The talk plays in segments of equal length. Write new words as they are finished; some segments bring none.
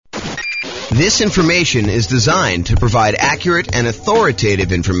This information is designed to provide accurate and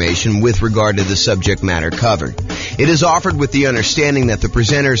authoritative information with regard to the subject matter covered. It is offered with the understanding that the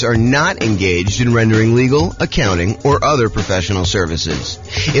presenters are not engaged in rendering legal, accounting, or other professional services.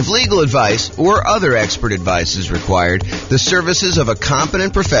 If legal advice or other expert advice is required, the services of a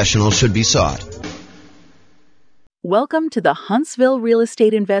competent professional should be sought. Welcome to the Huntsville Real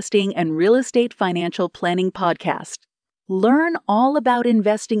Estate Investing and Real Estate Financial Planning Podcast. Learn all about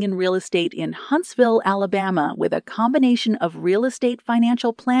investing in real estate in Huntsville, Alabama, with a combination of real estate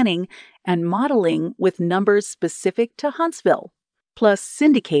financial planning and modeling with numbers specific to Huntsville, plus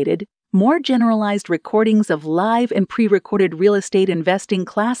syndicated, more generalized recordings of live and pre-recorded real estate investing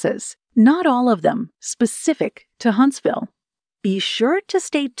classes, not all of them specific to Huntsville. Be sure to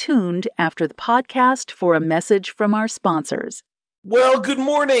stay tuned after the podcast for a message from our sponsors. Well, good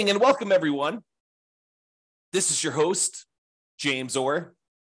morning and welcome, everyone. This is your host, James Orr,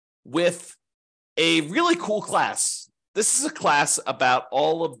 with a really cool class. This is a class about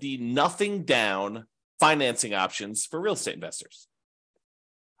all of the nothing down financing options for real estate investors.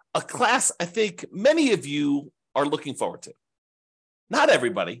 A class I think many of you are looking forward to. Not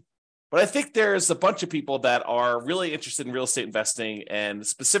everybody, but I think there's a bunch of people that are really interested in real estate investing and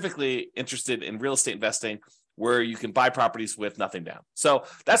specifically interested in real estate investing where you can buy properties with nothing down. So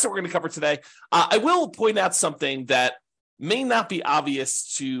that's what we're going to cover today. I will point out something that may not be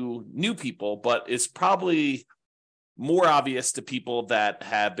obvious to new people, but is probably more obvious to people that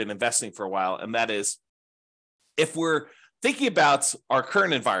have been investing for a while. And that is, if we're thinking about our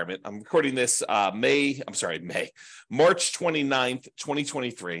current environment, I'm recording this March 29th,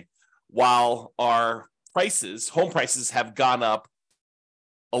 2023, while our home prices have gone up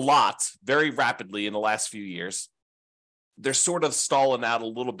a lot, very rapidly in the last few years. They're sort of stalling out a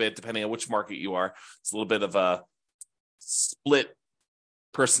little bit, depending on which market you are. It's a little bit of a split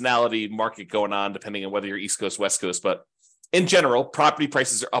personality market going on, depending on whether you're East Coast, West Coast. But in general, property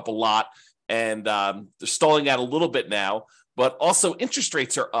prices are up a lot, and they're stalling out a little bit now. But also interest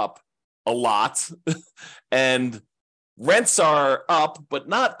rates are up a lot, and rents are up, but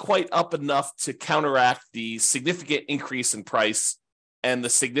not quite up enough to counteract the significant increase in price and the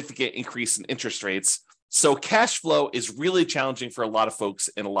significant increase in interest rates. So cash flow is really challenging for a lot of folks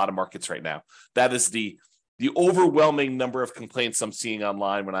in a lot of markets right now. That is the overwhelming number of complaints I'm seeing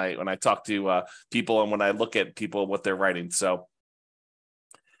online when I talk to people and when I look at people, what they're writing. So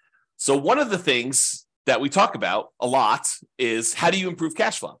one of the things that we talk about a lot is, how do you improve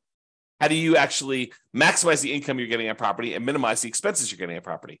cash flow? How do you actually maximize the income you're getting on property and minimize the expenses you're getting on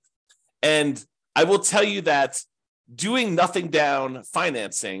property? And I will tell you that doing nothing down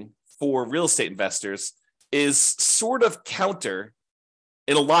financing for real estate investors is sort of counter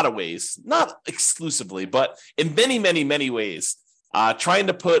in a lot of ways, not exclusively, but in many, many, many ways. Trying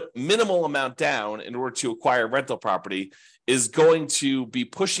to put minimal amount down in order to acquire rental property is going to be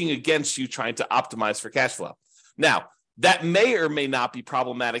pushing against you trying to optimize for cash flow. Now, that may or may not be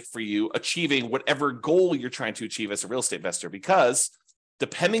problematic for you achieving whatever goal you're trying to achieve as a real estate investor, because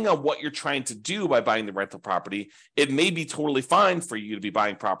depending on what you're trying to do by buying the rental property, it may be totally fine for you to be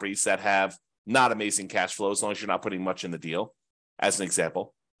buying properties that have not amazing cash flow, as long as you're not putting much in the deal, as an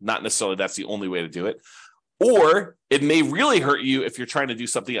example. Not necessarily that's the only way to do it. Or it may really hurt you if you're trying to do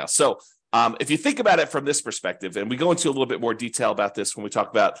something else. So if you think about it from this perspective, and we go into a little bit more detail about this when we talk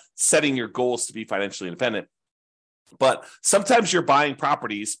about setting your goals to be financially independent, but sometimes you're buying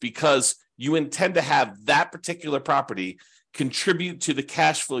properties because you intend to have that particular property contribute to the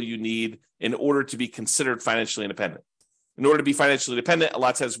cash flow you need in order to be considered financially independent. In order to be financially independent, a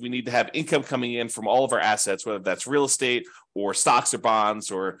lot of times we need to have income coming in from all of our assets, whether that's real estate or stocks or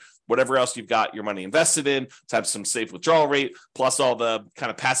bonds or whatever else you've got your money invested in, to have some safe withdrawal rate, plus all the kind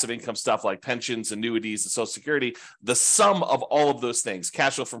of passive income stuff like pensions, annuities, and Social Security. The sum of all of those things,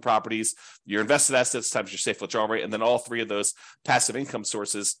 cash flow from properties, your invested assets times your safe withdrawal rate, and then all three of those passive income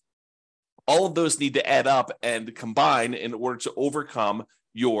sources, all of those need to add up and combine in order to overcome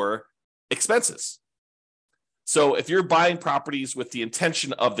your expenses. So if you're buying properties with the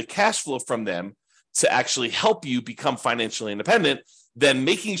intention of the cash flow from them to actually help you become financially independent, then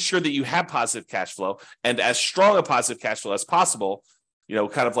making sure that you have positive cash flow and as strong a positive cash flow as possible,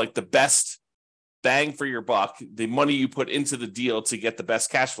 kind of like the best bang for your buck, the money you put into the deal to get the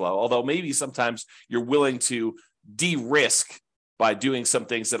best cash flow. Although maybe sometimes you're willing to de-risk by doing some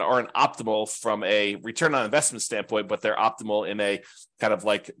things that aren't optimal from a return on investment standpoint, but they're optimal in a kind of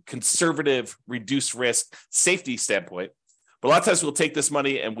like conservative, reduced risk safety standpoint. But a lot of times we'll take this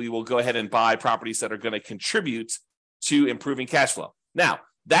money and we will go ahead and buy properties that are going to contribute to improving cash flow. Now,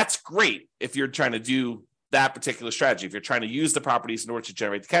 that's great if you're trying to do that particular strategy, if you're trying to use the properties in order to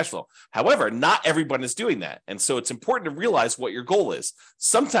generate the cash flow. However, not everyone is doing that. And so it's important to realize what your goal is.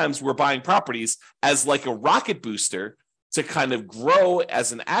 Sometimes we're buying properties as like a rocket booster to kind of grow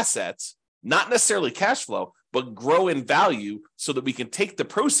as an asset, not necessarily cash flow, but grow in value so that we can take the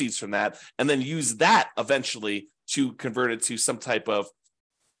proceeds from that and then use that eventually to convert it to some type of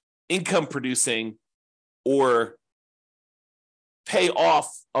income producing or pay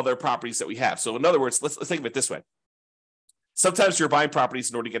off other properties that we have. So in other words, let's think of it this way. Sometimes you're buying properties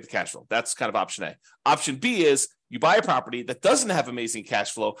in order to get the cash flow. That's kind of option A. Option B is you buy a property that doesn't have amazing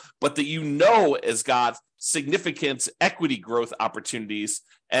cash flow, but that you know has got significant equity growth opportunities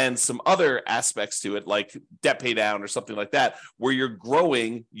and some other aspects to it, like debt pay down or something like that, where you're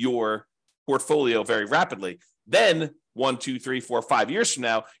growing your portfolio very rapidly. Then 1, 2, 3, 4, 5 years from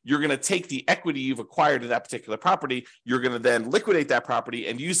now, you're going to take the equity you've acquired in that particular property. You're going to then liquidate that property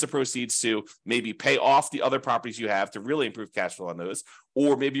and use the proceeds to maybe pay off the other properties you have to really improve cash flow on those.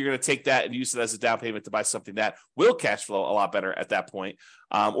 Or maybe you're going to take that and use it as a down payment to buy something that will cash flow a lot better at that point.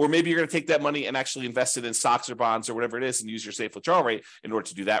 Or maybe you're going to take that money and actually invest it in stocks or bonds or whatever it is and use your safe withdrawal rate in order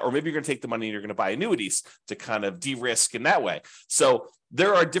to do that. Or maybe you're going to take the money and you're going to buy annuities to kind of de-risk in that way. So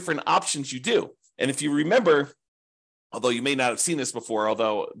there are different options you do. And if you remember, although you may not have seen this before,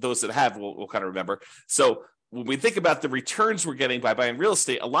 although those that have will kind of remember. So when we think about the returns we're getting by buying real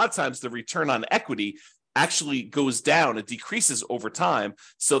estate, a lot of times the return on equity actually goes down. It decreases over time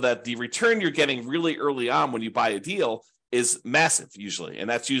so that the return you're getting really early on when you buy a deal is massive usually. And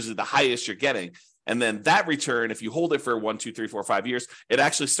that's usually the highest you're getting. And then that return, if you hold it for 1, 2, 3, 4, 5 years, it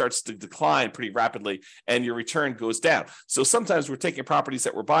actually starts to decline pretty rapidly and your return goes down. So sometimes we're taking properties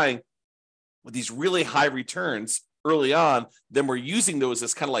that we're buying with these really high returns early on, then we're using those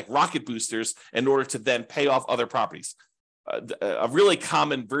as kind of like rocket boosters in order to then pay off other properties. A really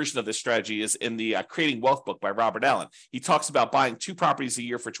common version of this strategy is in the Creating Wealth book by Robert Allen. He talks about buying 2 properties a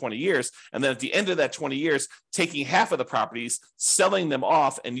year for 20 years, and then at the end of that 20 years, taking half of the properties, selling them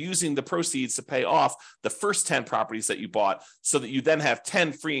off, and using the proceeds to pay off the first 10 properties that you bought so that you then have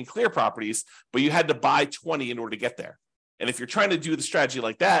 10 free and clear properties, but you had to buy 20 in order to get there. And if you're trying to do the strategy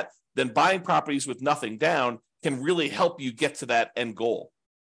like that, then buying properties with nothing down can really help you get to that end goal.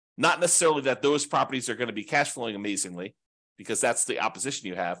 Not necessarily that those properties are going to be cash flowing amazingly, because that's the opposition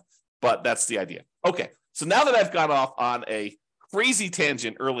you have, but that's the idea. Okay, so now that I've gone off on a crazy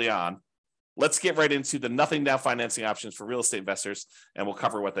tangent early on, let's get right into the nothing down financing options for real estate investors, and we'll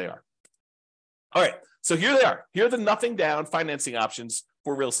cover what they are. All right, so here they are. Here are the nothing down financing options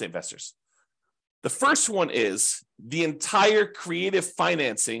for real estate investors. The first one is the entire creative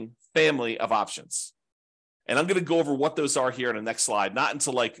financing family of options. And I'm going to go over what those are here in the next slide, not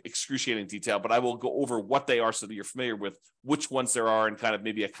into like excruciating detail, but I will go over what they are so that you're familiar with which ones there are and kind of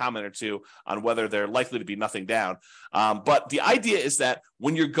maybe a comment or two on whether they're likely to be nothing down. But the idea is that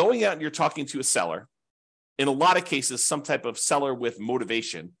when you're going out and you're talking to a seller, in a lot of cases, some type of seller with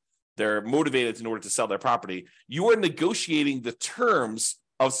motivation, they're motivated in order to sell their property, you are negotiating the terms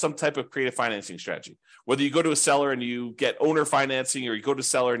of some type of creative financing strategy. Whether you go to a seller and you get owner financing, or you go to a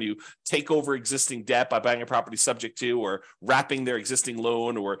seller and you take over existing debt by buying a property subject to or wrapping their existing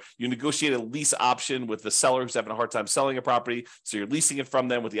loan, or you negotiate a lease option with the seller who's having a hard time selling a property, so you're leasing it from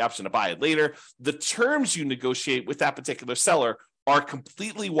them with the option to buy it later. The terms you negotiate with that particular seller are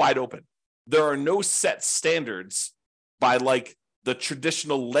completely wide open. There are no set standards by like the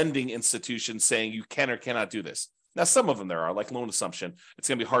traditional lending institutions saying you can or cannot do this. Now, some of them there are, like loan assumption. It's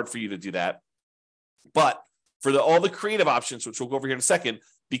going to be hard for you to do that. But for all the creative options, which we'll go over here in a second,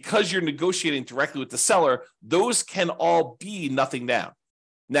 because you're negotiating directly with the seller, those can all be nothing down.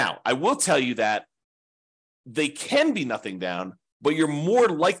 Now, I will tell you that they can be nothing down, but you're more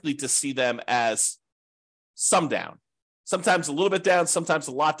likely to see them as some down. Sometimes a little bit down, sometimes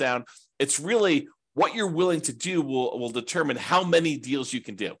a lot down. It's really what you're willing to do will determine how many deals you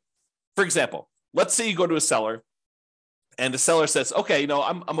can do. For example, let's say you go to a seller and the seller says, okay,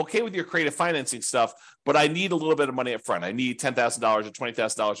 I'm okay with your creative financing stuff, but I need a little bit of money up front. I need $10,000 or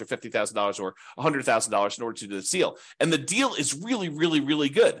 $20,000 or $50,000 or $100,000 in order to do this deal. And the deal is really, really, really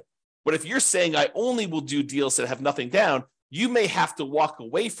good. But if you're saying I only will do deals that have nothing down, you may have to walk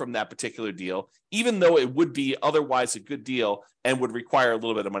away from that particular deal, even though it would be otherwise a good deal and would require a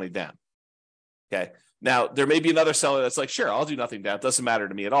little bit of money down. Okay. Now, there may be another seller that's like, sure, I'll do nothing down. It doesn't matter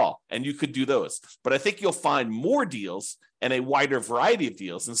to me at all. And you could do those. But I think you'll find more deals and a wider variety of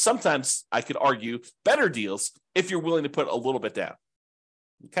deals. And sometimes I could argue better deals if you're willing to put a little bit down.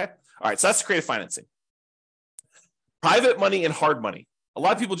 Okay. All right. So that's creative financing. Private money and hard money. A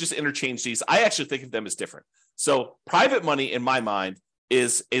lot of people just interchange these. I actually think of them as different. So private money, in my mind,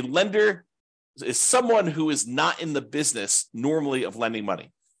 is a lender is someone who is not in the business normally of lending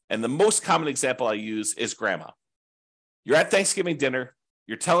money. And the most common example I use is grandma. You're at Thanksgiving dinner.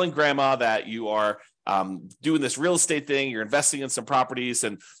 You're telling grandma that you are doing this real estate thing. You're investing in some properties,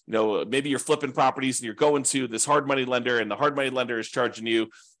 and maybe you're flipping properties, and you're going to this hard money lender, and the hard money lender is charging you,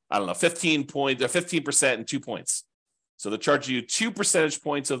 15% and 2 points. So they're charging you 2 percentage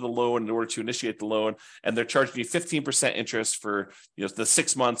points of the loan in order to initiate the loan, and they're charging you 15% interest for the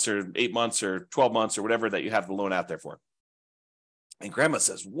 6 months or 8 months or 12 months or whatever that you have the loan out there for. And grandma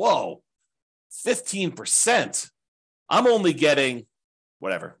says, "Whoa, 15%. I'm only getting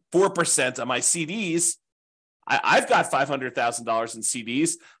 4% on my CDs. I've got $500,000 in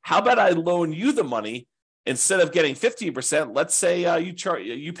CDs. How about I loan you the money instead of getting 15%? Let's say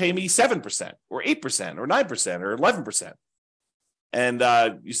you pay me 7% or 8% or 9% or 11%. And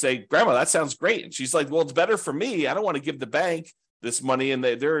you say, "Grandma, that sounds great." And she's like, "Well, it's better for me. I don't want to give the bank this money, and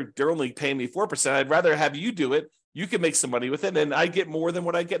they're only paying me 4%. I'd rather have you do it. You can make some money with it, and I get more than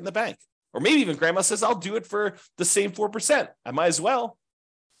what I get in the bank." Or maybe even grandma says, "I'll do it for the same 4%. I might as well."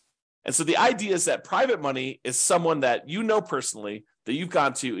 And so the idea is that private money is someone that you know personally, that you've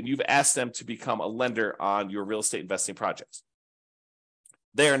gone to, and you've asked them to become a lender on your real estate investing projects.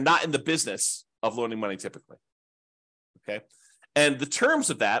 They are not in the business of loaning money typically. Okay. And the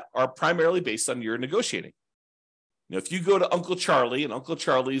terms of that are primarily based on your negotiating. If you go to Uncle Charlie, and Uncle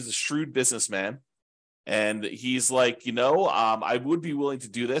Charlie is a shrewd businessman, and he's like, I would be willing to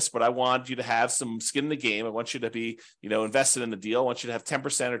do this, but I want you to have some skin in the game. I want you to be, invested in the deal. I want you to have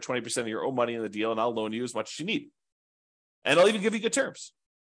 10% or 20% of your own money in the deal, and I'll loan you as much as you need. And I'll even give you good terms.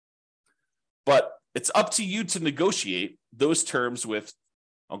 But it's up to you to negotiate those terms with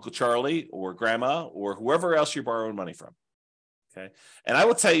Uncle Charlie or grandma or whoever else you're borrowing money from. Okay. And I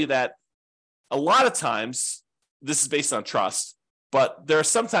will tell you that a lot of times this is based on trust, but there are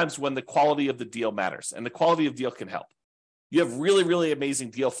some times when the quality of the deal matters, and the quality of deal can help. You have really, really amazing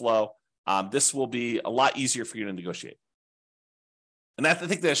deal flow. This will be a lot easier for you to negotiate. And I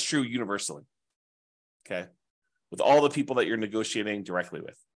think that's true universally. Okay. With all the people that you're negotiating directly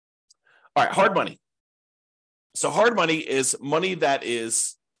with. All right, hard money. So hard money is money that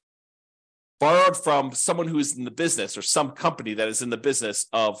is borrowed from someone who is in the business, or some company that is in the business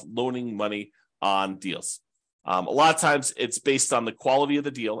of loaning money on deals. A lot of times it's based on the quality of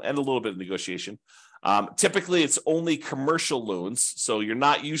the deal and a little bit of negotiation. Typically, it's only commercial loans, so you're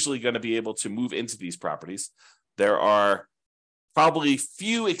not usually going to be able to move into these properties. There are probably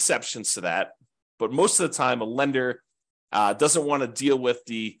few exceptions to that, but most of the time, a lender doesn't want to deal with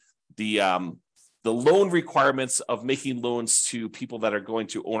the loan requirements of making loans to people that are going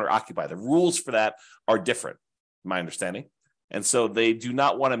to own or occupy. The rules for that are different, my understanding. And so they do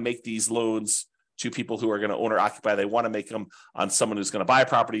not want to make these loans to people who are going to own or occupy. They want to make them on someone who's going to buy a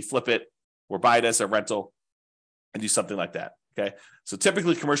property, flip it, or buy it as a rental and do something like that. Okay. So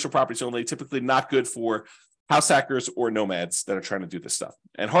typically commercial properties only, typically not good for house hackers or nomads that are trying to do this stuff.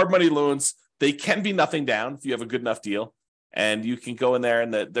 And hard money loans, they can be nothing down if you have a good enough deal, and you can go in there,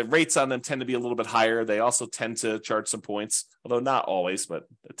 and the rates on them tend to be a little bit higher. They also tend to charge some points, although not always, but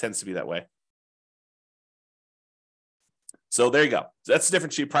it tends to be that way. So there you go. That's the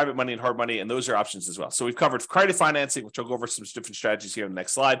difference between private money and hard money, and those are options as well. So we've covered credit financing, which I'll go over some different strategies here in the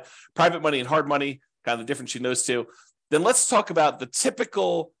next slide. Private money and hard money, kind of the difference between those two. Then let's talk about the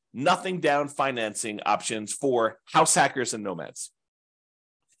typical nothing down financing options for house hackers and nomads.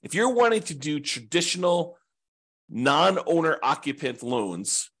 If you're wanting to do traditional non-owner occupant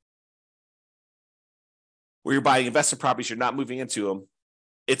loans where you're buying investment properties, you're not moving into them,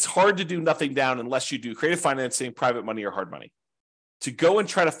 it's hard to do nothing down unless you do creative financing, private money, or hard money. To go and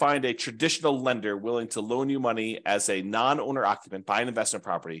try to find a traditional lender willing to loan you money as a non-owner occupant, buy an investment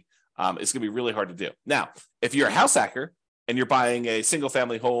property, is going to be really hard to do. Now, if you're a house hacker and you're buying a single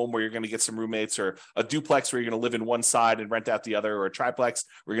family home where you're going to get some roommates, or a duplex where you're going to live in one side and rent out the other, or a triplex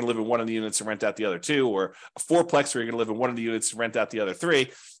where you're going to live in one of the units and rent out the other two, or a fourplex where you're going to live in one of the units and rent out the other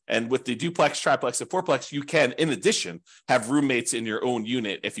three. And with the duplex, triplex, and fourplex, you can, in addition, have roommates in your own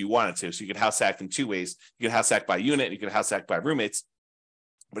unit if you wanted to. So you can house hack in two ways. You can house hack by unit, and you can house hack by roommates.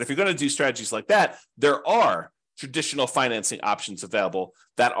 But if you're going to do strategies like that, there are traditional financing options available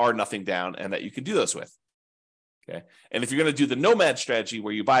that are nothing down and that you can do those with. Okay. And if you're going to do the nomad strategy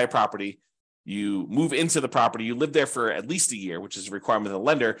where you buy a property, you move into the property, you live there for at least a year, which is a requirement of the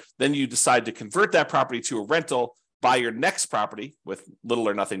lender, then you decide to convert that property to a rental, buy your next property with little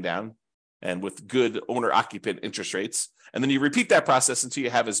or nothing down and with good owner-occupant interest rates. And then you repeat that process until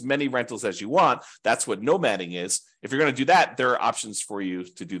you have as many rentals as you want. That's what nomading is. If you're going to do that, there are options for you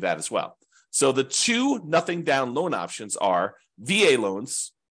to do that as well. So the two nothing down loan options are VA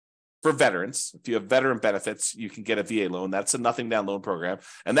loans For veterans, if you have veteran benefits, you can get a VA loan. That's a nothing down loan program.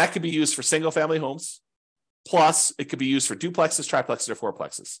 And that could be used for single family homes. Plus, it could be used for duplexes, triplexes, or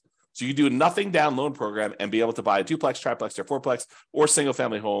fourplexes. So you do a nothing down loan program and be able to buy a duplex, triplex, or fourplex, or single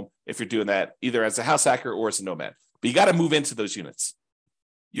family home if you're doing that either as a house hacker or as a nomad. But you got to move into those units.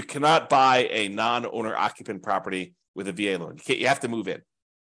 You cannot buy a non-owner occupant property with a VA loan. You have to move in.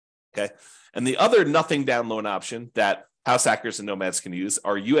 Okay. And the other nothing down loan option that house hackers and nomads can use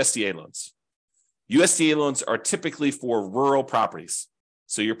are USDA loans. USDA loans are typically for rural properties.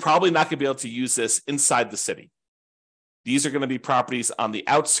 So you're probably not going to be able to use this inside the city. These are going to be properties on the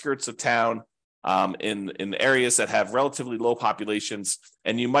outskirts of town, in areas that have relatively low populations,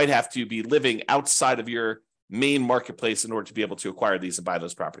 and you might have to be living outside of your main marketplace in order to be able to acquire these and buy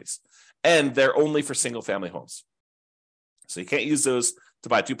those properties. And they're only for single family homes. So you can't use those to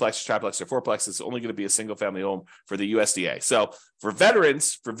buy duplex, triplex, or fourplex. It's only going to be a single family home for the USDA. So for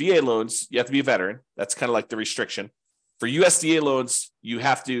veterans, for VA loans, you have to be a veteran. That's kind of like the restriction. For USDA loans, you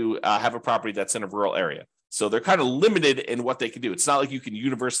have to have a property that's in a rural area. So they're kind of limited in what they can do. It's not like you can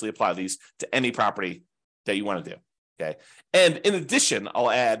universally apply these to any property that you want to do. Okay. And in addition,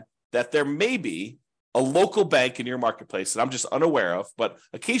 I'll add that there may be a local bank in your marketplace that I'm just unaware of, but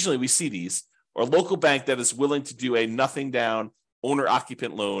occasionally we see these, or a local bank that is willing to do a nothing down owner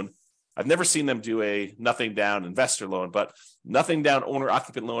occupant loan. I've never seen them do a nothing down investor loan, but nothing down owner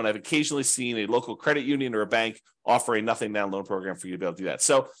occupant loan. I've occasionally seen a local credit union or a bank offer a nothing down loan program for you to be able to do that.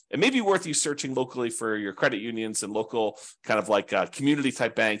 So it may be worth you searching locally for your credit unions and local kind of like community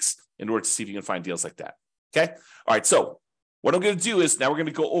type banks in order to see if you can find deals like that. Okay. All right. So what I'm going to do is now we're going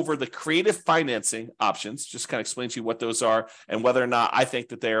to go over the creative financing options, just kind of explain to you what those are and whether or not I think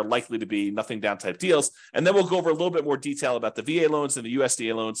that they are likely to be nothing down type deals. And then we'll go over a little bit more detail about the VA loans and the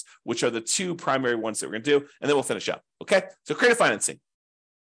USDA loans, which are the two primary ones that we're going to do. And then we'll finish up. Okay. So creative financing.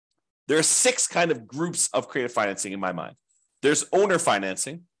 There are 6 kind of groups of creative financing in my mind. There's owner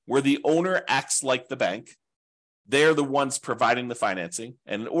financing, where the owner acts like the bank. They're the ones providing the financing.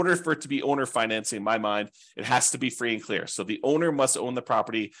 And in order for it to be owner financing, in my mind, it has to be free and clear. So the owner must own the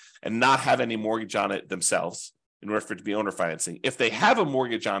property and not have any mortgage on it themselves in order for it to be owner financing. If they have a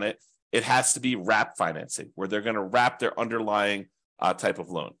mortgage on it, it has to be wrap financing, where they're going to wrap their underlying type of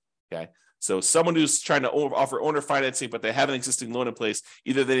loan. Okay. So someone who's trying to offer owner financing, but they have an existing loan in place,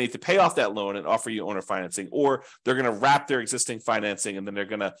 either they need to pay off that loan and offer you owner financing, or they're going to wrap their existing financing and then they're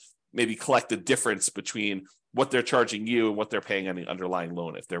going to maybe collect the difference between what they're charging you and what they're paying on the underlying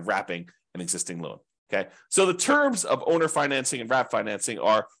loan if they're wrapping an existing loan. Okay. So the terms of owner financing and wrap financing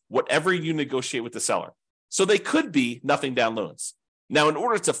are whatever you negotiate with the seller. So they could be nothing down loans. Now, in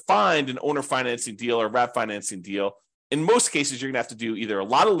order to find an owner financing deal or wrap financing deal, in most cases, you're going to have to do either a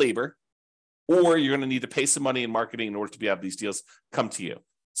lot of labor or you're going to need to pay some money in marketing in order to be able to have these deals come to you.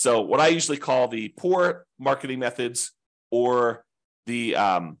 So what I usually call the poor marketing methods or the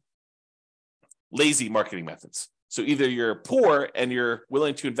lazy marketing methods. So either you're poor and you're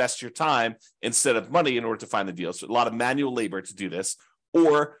willing to invest your time instead of money in order to find the deals, so a lot of manual labor to do this,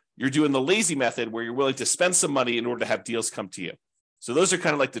 or you're doing the lazy method where you're willing to spend some money in order to have deals come to you. So those are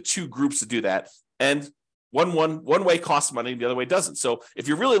kind of like the two groups to do that. And one way costs money, the other way doesn't. So if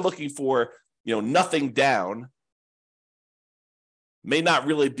you're really looking for, nothing down, may not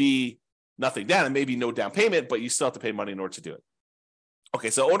really be nothing down. It may be no down payment, but you still have to pay money in order to do it. Okay,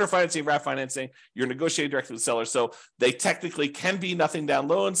 so owner financing, wrap financing, you're negotiating directly with the seller. So they technically can be nothing down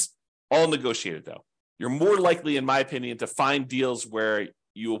loans, all negotiated though. You're more likely, in my opinion, to find deals where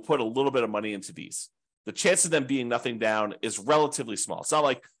you will put a little bit of money into these. The chance of them being nothing down is relatively small. It's not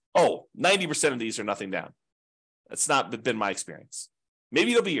like, 90% of these are nothing down. That's not been my experience.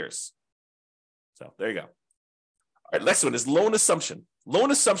 Maybe it'll be yours. So there you go. All right, next one is loan assumption.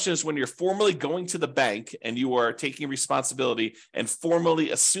 Loan assumption is when you're formally going to the bank and you are taking responsibility and formally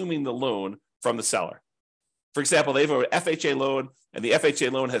assuming the loan from the seller. For example, they have an FHA loan and the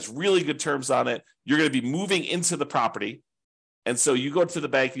FHA loan has really good terms on it. You're going to be moving into the property. And so you go to the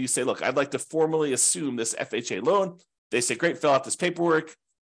bank and you say, look, I'd like to formally assume this FHA loan. They say, great, fill out this paperwork.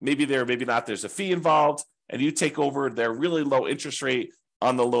 Maybe there, maybe not. There's a fee involved. And you take over their really low interest rate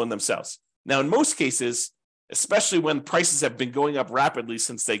on the loan themselves. Now, in most cases, especially when prices have been going up rapidly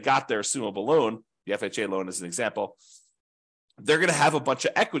since they got their assumable loan, the FHA loan is an example, they're going to have a bunch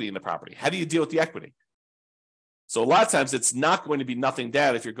of equity in the property. How do you deal with the equity? So a lot of times it's not going to be nothing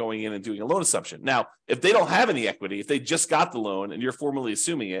down if you're going in and doing a loan assumption. Now, if they don't have any equity, if they just got the loan and you're formally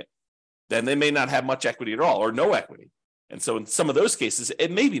assuming it, then they may not have much equity at all or no equity. And so in some of those cases,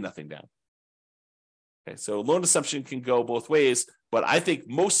 it may be nothing down. Okay, so loan assumption can go both ways. but I think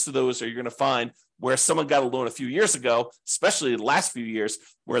most of those are you're going to find where someone got a loan a few years ago, especially the last few years,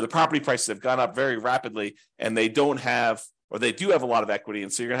 where the property prices have gone up very rapidly and they don't have, or they do have a lot of equity.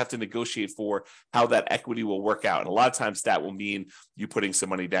 And so you're going to have to negotiate for how that equity will work out. And a lot of times that will mean you putting some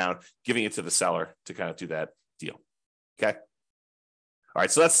money down, giving it to the seller to kind of do that deal. Okay. All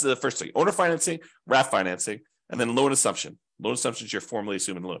right. So that's the first thing: owner financing, RAF financing, and then loan assumption. Loan assumption is you're formally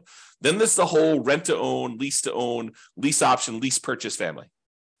assuming the loan. Then there's the whole rent to own, lease option, lease purchase family,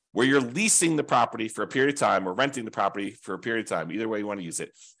 where you're leasing the property for a period of time or renting the property for a period of time, either way you want to use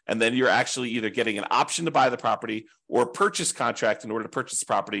it. And then you're actually either getting an option to buy the property or a purchase contract in order to purchase the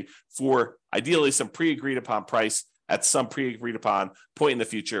property for ideally some pre-agreed upon price at some pre-agreed upon point in the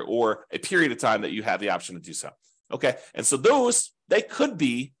future, or a period of time that you have the option to do so. Okay. And so those, they could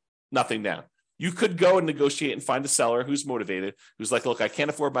be nothing down. You could go and negotiate and find a seller who's motivated, who's like, look, I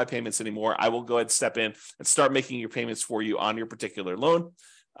can't afford my payments anymore. I will go ahead and step in and start making your payments for you on your particular loan.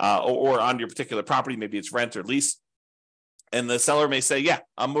 Or on your particular property, maybe it's rent or lease. And the seller may say, yeah,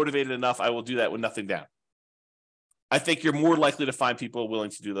 I'm motivated enough. I will do that with nothing down. I think you're more likely to find people willing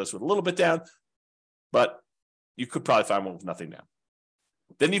to do those with a little bit down, but you could probably find one with nothing down.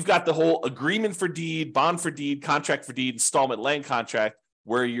 Then you've got the whole agreement for deed, bond for deed, contract for deed, installment land contract,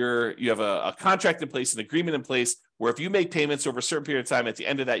 where you have a contract in place, an agreement in place, where if you make payments over a certain period of time, at the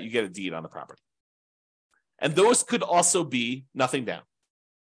end of that, you get a deed on the property. And those could also be nothing down.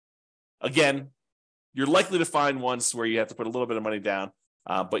 Again, you're likely to find ones where you have to put a little bit of money down,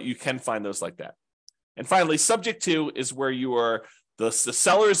 but you can find those like that. And finally, subject to is where you are, the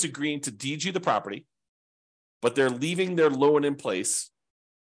seller is agreeing to deed you the property, but they're leaving their loan in place,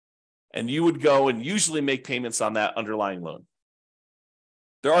 and you would go and usually make payments on that underlying loan.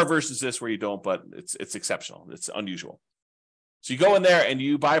 There are versions of this where you don't, but it's exceptional. It's unusual. So you go in there and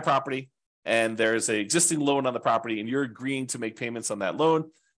you buy a property, and there's an existing loan on the property, and you're agreeing to make payments on that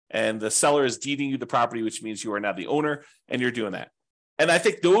loan. And the seller is deeding you the property, which means you are now the owner, and you're doing that. And I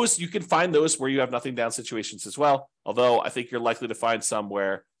think those, you can find those where you have nothing down situations as well. Although I think you're likely to find some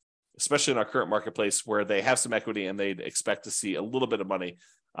where, especially in our current marketplace, where they have some equity and they'd expect to see a little bit of money.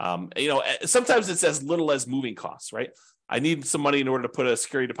 Sometimes it's as little as moving costs, right? I need some money in order to put a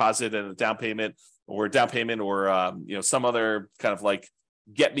security deposit and a down payment or some other kind of like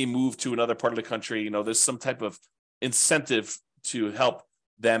get me moved to another part of the country. There's some type of incentive to help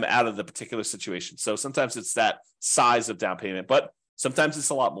them out of the particular situation. So sometimes it's that size of down payment, but sometimes it's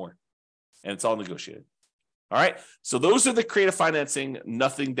a lot more, and it's all negotiated. All right. So those are the creative financing,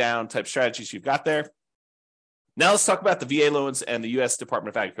 nothing down type strategies you've got there. Now let's talk about the VA loans and the U.S.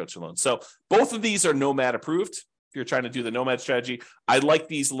 Department of Agriculture loans. So both of these are Nomad approved. If you're trying to do the Nomad strategy, I like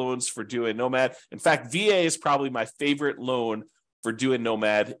these loans for doing Nomad. In fact, VA is probably my favorite loan for doing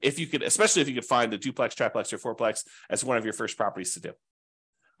Nomad, especially if you could find a duplex, triplex, or fourplex as one of your first properties to do.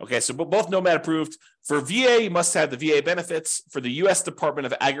 Okay, so both Nomad approved. For VA, you must have the VA benefits. For the U.S. Department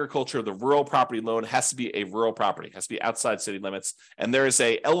of Agriculture, the rural property loan has to be a rural property, has to be outside city limits. And there is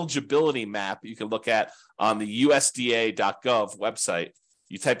a eligibility map you can look at on the USDA.gov website.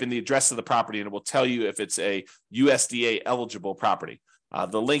 You type in the address of the property, and it will tell you if it's a USDA eligible property.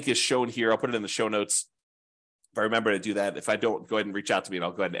 The link is shown here. I'll put it in the show notes if I remember to do that. If I don't, go ahead and reach out to me, and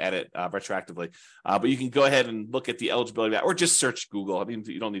I'll go ahead and edit retroactively. But you can go ahead and look at the eligibility map, or just search Google. I mean,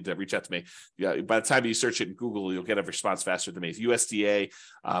 you don't need to reach out to me. Yeah, by the time you search it in Google, you'll get a response faster than me. It's USDA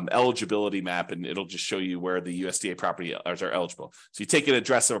eligibility map, and it'll just show you where the USDA property are eligible. So you take an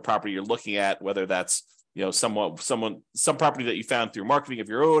address of a property you're looking at, whether that's some property that you found through marketing of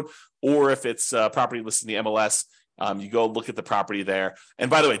your own, or if it's property listed in the MLS. You go look at the property there.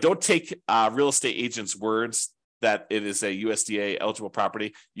 And by the way, don't take real estate agents' words that it is a USDA eligible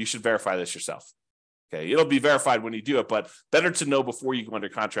property. You should verify this yourself. Okay, it'll be verified when you do it, but better to know before you go under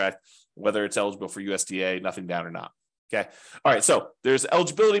contract whether it's eligible for USDA, nothing down or not. Okay, all right. So there's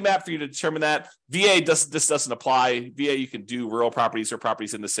eligibility map for you to determine that. VA this doesn't apply. VA, you can do rural properties or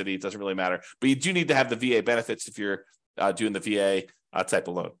properties in the city. It doesn't really matter, but you do need to have the VA benefits if you're doing the VA type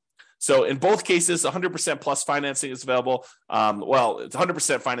of loan. So in both cases, 100% plus financing is available. It's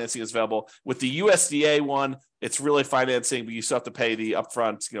 100% financing is available. With the USDA one, it's really financing, but you still have to pay the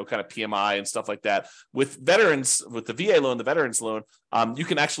upfront, kind of PMI and stuff like that. With veterans, with the VA loan, the veterans loan, you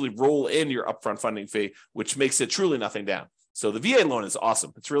can actually roll in your upfront funding fee, which makes it truly nothing down. So the VA loan is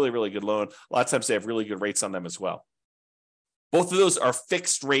awesome. It's really, really good loan. A lot of times they have really good rates on them as well. Both of those are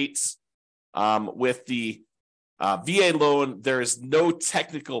fixed rates. With the VA loan, there is no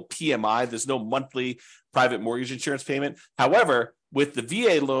technical PMI. There's no monthly private mortgage insurance payment. However, With the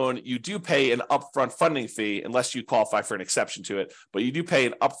VA loan, you do pay an upfront funding fee unless you qualify for an exception to it, but you do pay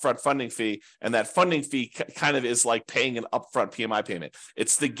an upfront funding fee, and that funding fee kind of is like paying an upfront PMI payment.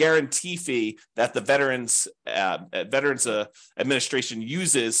 It's the guarantee fee that the Veterans Administration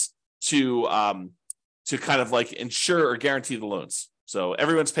uses to kind of like insure or guarantee the loans. So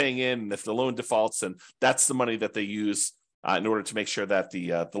everyone's paying in, and if the loan defaults, and that's the money that they use in order to make sure that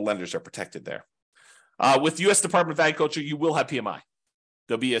the lenders are protected there. With U.S. Department of Agriculture, you will have PMI.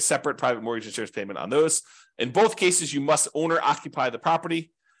 There'll be a separate private mortgage insurance payment on those. In both cases, you must own or occupy the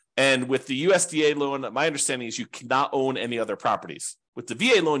property. And with the USDA loan, my understanding is you cannot own any other properties. With the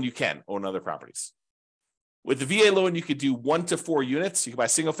VA loan, you can own other properties. With the VA loan, you could do 1 to 4 units. You can buy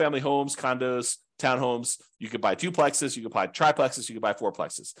single-family homes, condos, townhomes. You could buy duplexes. You could buy triplexes. You could buy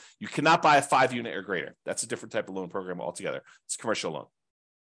fourplexes. You cannot buy a 5-unit or greater. That's a different type of loan program altogether. It's a commercial loan.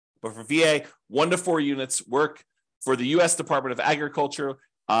 But for VA, 1 to 4 units work. For the U.S. Department of Agriculture,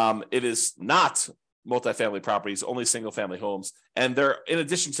 it is not multifamily properties, only single-family homes. And in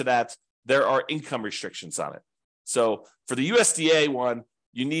addition to that, there are income restrictions on it. So for the USDA one,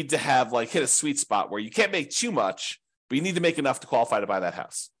 you need to have hit a sweet spot where you can't make too much, but you need to make enough to qualify to buy that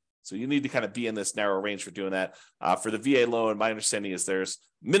house. So you need to kind of be in this narrow range for doing that. For the VA loan, my understanding is there's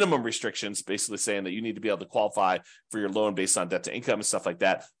minimum restrictions, basically saying that you need to be able to qualify for your loan based on debt to income and stuff like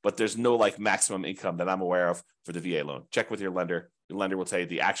that. But there's no maximum income that I'm aware of for the VA loan. Check with your lender. Your lender will tell you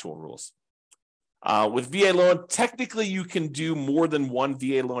the actual rules. With VA loan, technically you can do more than one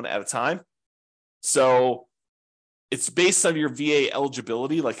VA loan at a time. So it's based on your VA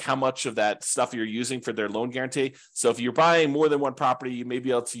eligibility, like how much of that stuff you're using for their loan guarantee. So if you're buying more than one property, you may be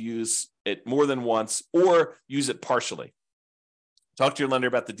able to use it more than once or use it partially. Talk to your lender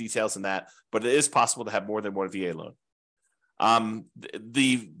about the details in that, but it is possible to have more than one VA loan.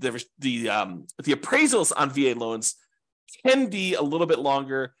 The appraisals on VA loans can be a little bit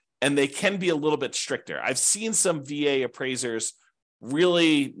longer, and they can be a little bit stricter. I've seen some VA appraisers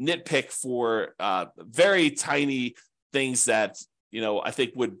really nitpick for very tiny things that I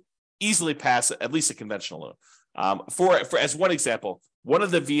think would easily pass at least a conventional loan. For as one example, one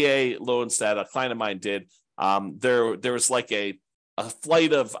of the VA loans that a client of mine did, there was a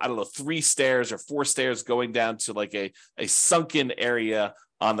flight of 3 stairs or 4 stairs going down to a sunken area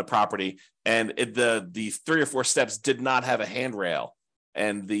on the property, and the 3 or 4 steps did not have a handrail,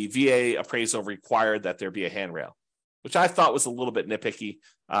 and the VA appraisal required that there be a handrail, which I thought was a little bit nitpicky,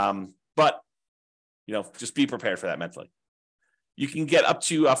 but just be prepared for that mentally. You can get up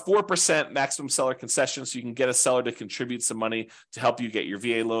to 4% maximum seller concession, so you can get a seller to contribute some money to help you get your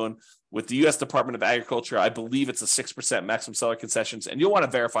VA loan. With the U.S. Department of Agriculture, I believe it's a 6% maximum seller concessions, and you'll want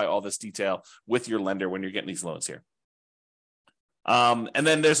to verify all this detail with your lender when you're getting these loans here. And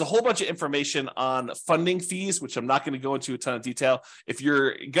then there's a whole bunch of information on funding fees, which I'm not going to go into a ton of detail. If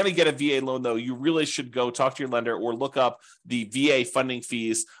you're going to get a VA loan, though, you really should go talk to your lender or look up the VA funding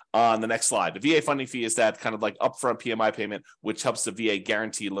fees on the next slide. The VA funding fee is that kind of upfront PMI payment, which helps the VA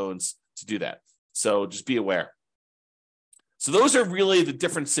guarantee loans to do that. So just be aware. So those are really the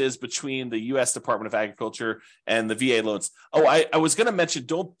differences between the U.S. Department of Agriculture and the VA loans. Oh, I was going to mention,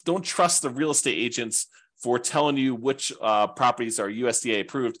 don't trust the real estate agents for telling you which properties are USDA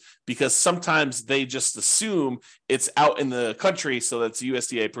approved, because sometimes they just assume it's out in the country, so that's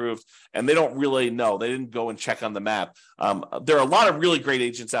USDA approved, and they don't really know. They didn't go and check on the map. There are a lot of really great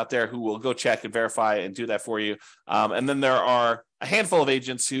agents out there who will go check and verify and do that for you. And then there are a handful of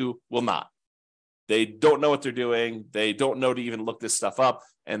agents who will not. They don't know what they're doing. They don't know to even look this stuff up.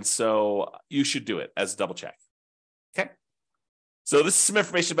 And so you should do it as a double check. Okay. So this is some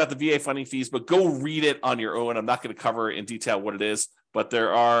information about the VA funding fees, but go read it on your own. I'm not going to cover in detail what it is, but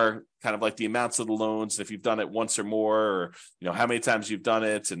there are kind of the amounts of the loans, if you've done it once or more, or how many times you've done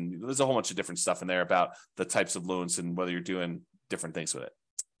it. And there's a whole bunch of different stuff in there about the types of loans and whether you're doing different things with it.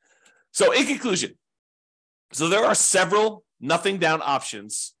 So in conclusion, there are several nothing down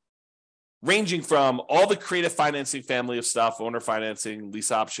options, ranging from all the creative financing family of stuff, owner financing,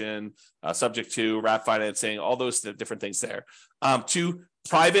 lease option, subject to wrap financing, all those different things there, to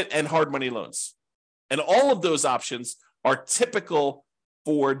private and hard money loans. And all of those options are typical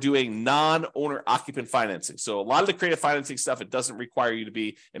for doing non-owner occupant financing. So a lot of the creative financing stuff, it doesn't require you to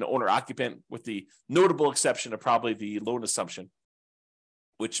be an owner occupant, with the notable exception of probably the loan assumption,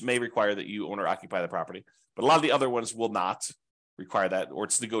 which may require that you owner occupy the property. But a lot of the other ones will not require that, or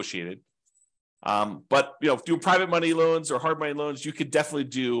it's negotiated. But do private money loans or hard money loans, you could definitely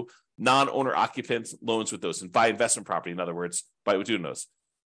do non-owner occupant loans with those and buy investment property, in other words, by doing those.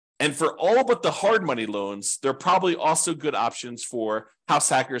 And for all but the hard money loans, there are probably also good options for house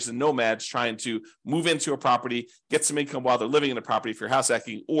hackers and nomads trying to move into a property, get some income while they're living in the property if you're house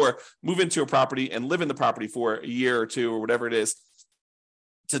hacking, or move into a property and live in the property for a year or two or whatever it is,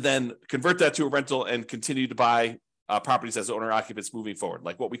 to then convert that to a rental and continue to buy properties as owner occupants moving forward,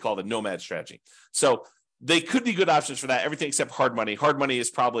 like what we call the nomad strategy. So they could be good options for that, everything except hard money. Hard money is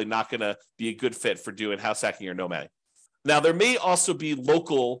probably not going to be a good fit for doing house hacking or nomading. Now, there may also be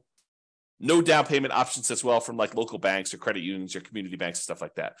local no down payment options as well from like local banks or credit unions or community banks and stuff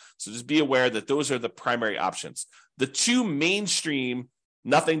like that. So just be aware that those are the primary options. The two mainstream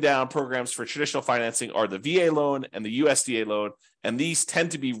nothing down programs for traditional financing are the VA loan and the USDA loan. And these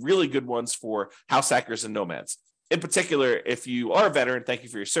tend to be really good ones for house hackers and nomads. In particular, if you are a veteran, thank you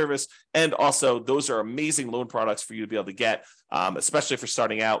for your service. And also, those are amazing loan products for you to be able to get, especially for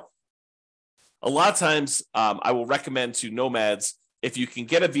starting out. A lot of times, I will recommend to nomads, if you can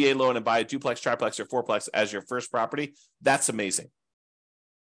get a VA loan and buy a duplex, triplex, or fourplex as your first property, that's amazing.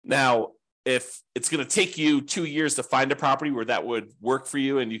 Now, if it's going to take you 2 years to find a property where that would work for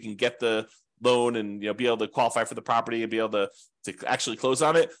you and you can get the loan and be able to qualify for the property and be able to actually close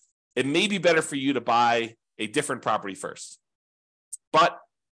on it, it may be better for you to buy a different property first. But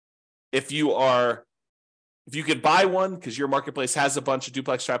if you could buy one because your marketplace has a bunch of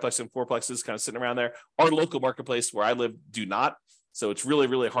duplex, triplex, and fourplexes kind of sitting around there, our local marketplace where I live do not. So it's really,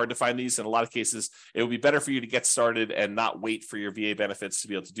 really hard to find these. In a lot of cases, it would be better for you to get started and not wait for your VA benefits to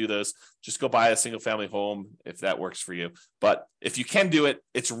be able to do those. Just go buy a single family home if that works for you. But if you can do it,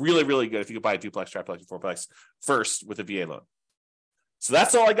 it's really, really good if you could buy a duplex, triplex, and fourplex first with a VA loan. So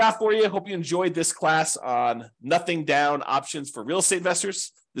that's all I got for you. Hope you enjoyed this class on nothing down options for real estate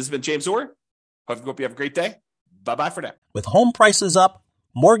investors. This has been James Orr. Hope you have a great day. Bye-bye for now. With home prices up,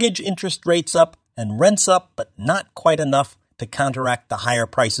 mortgage interest rates up, and rents up, but not quite enough to counteract the higher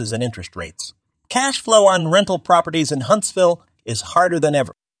prices and interest rates. Cash flow on rental properties in Huntsville is harder than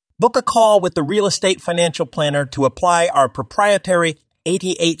ever. Book a call with the Real Estate Financial Planner to apply our proprietary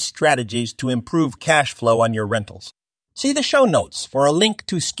 88 strategies to improve cash flow on your rentals. See the show notes for a link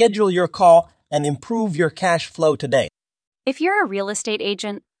to schedule your call and improve your cash flow today. If you're a real estate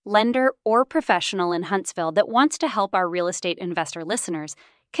agent, lender, or professional in Huntsville that wants to help our real estate investor listeners,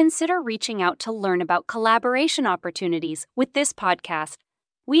 consider reaching out to learn about collaboration opportunities with this podcast.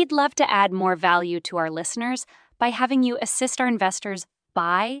 We'd love to add more value to our listeners by having you assist our investors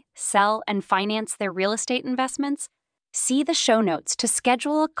buy, sell, and finance their real estate investments. See the show notes to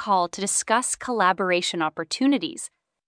schedule a call to discuss collaboration opportunities.